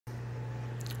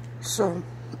So,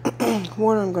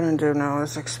 what I'm going to do now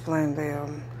is explain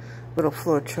the little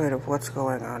fluid trait of what's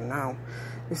going on now.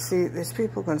 You see, these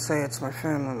people can say it's my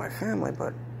family,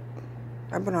 but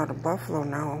I've been out of Buffalo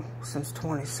now since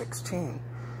 2016.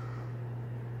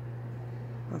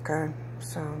 Okay?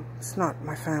 So, it's not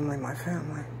my family.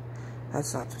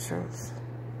 That's not the truth.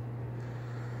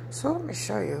 So, let me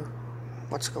show you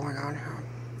what's going on here.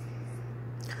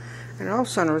 And it all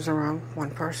centers around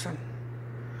one person.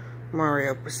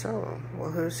 Mario Pacello.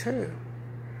 Well, who's he?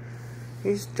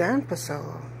 He's Dan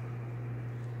Pacello,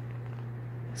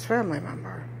 his family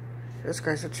member. This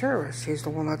guy's a terrorist. He's the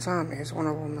one that's on me. He's one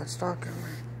of them that's stalking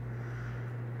me.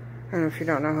 And if you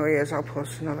don't know who he is, I'll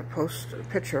post another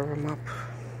picture of him up.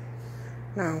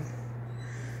 Now,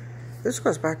 this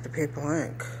goes back to People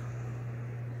Inc.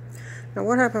 Now,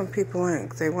 what happened with People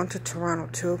Inc.? They went to Toronto,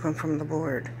 two of them from the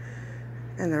board.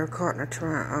 And they were caught in a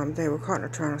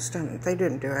Toronto stint. They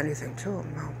didn't do anything to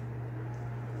them, no.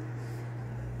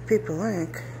 People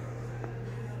Inc.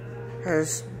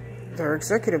 has, their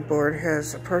executive board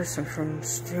has a person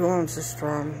who owns a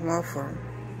strong law firm.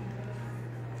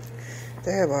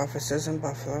 They have offices in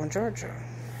Buffalo and Georgia.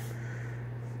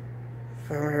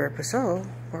 Mario Pacello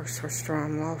works for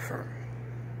Strong Law Firm.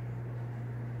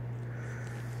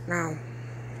 Now,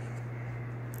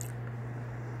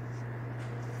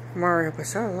 Mario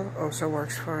Pacello also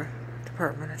works for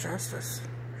Department of Justice.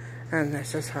 And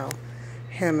this is how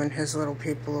him and his little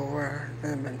people who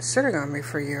have been sitting on me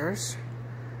for years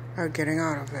are getting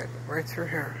out of it. Right through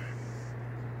here.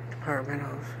 Department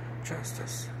of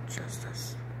Justice.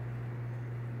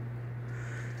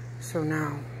 So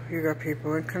now, you got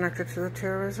people connected to the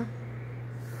terrorism.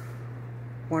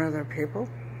 One of their people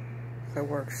that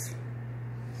works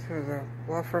through the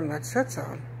law firm that sits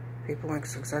on People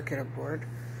Inc.'s executive board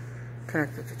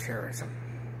connected to terrorism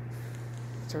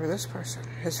through this person,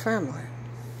 his family.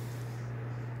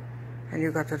 And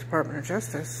you got the Department of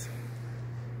Justice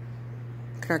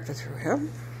connected through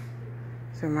him,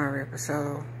 through Mario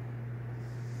Pacello,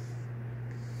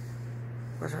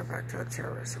 goes right back to the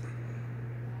terrorism.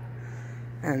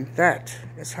 And that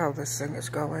is how this thing is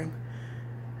going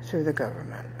through the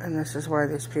government. And this is why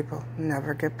these people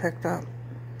never get picked up.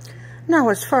 Now,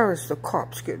 as far as the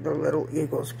cops get their little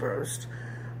egos bruised,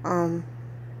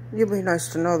 you'd be nice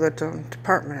to know that the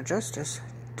Department of Justice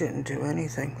didn't do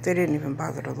anything. They didn't even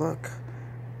bother to look.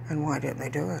 And why didn't they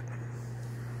do it?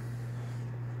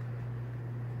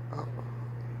 Oh.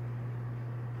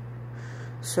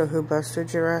 So who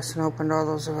busted your ass and opened all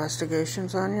those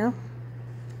investigations on you?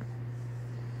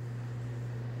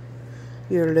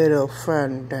 Your little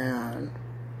friend, Dan.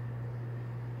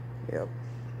 Yep.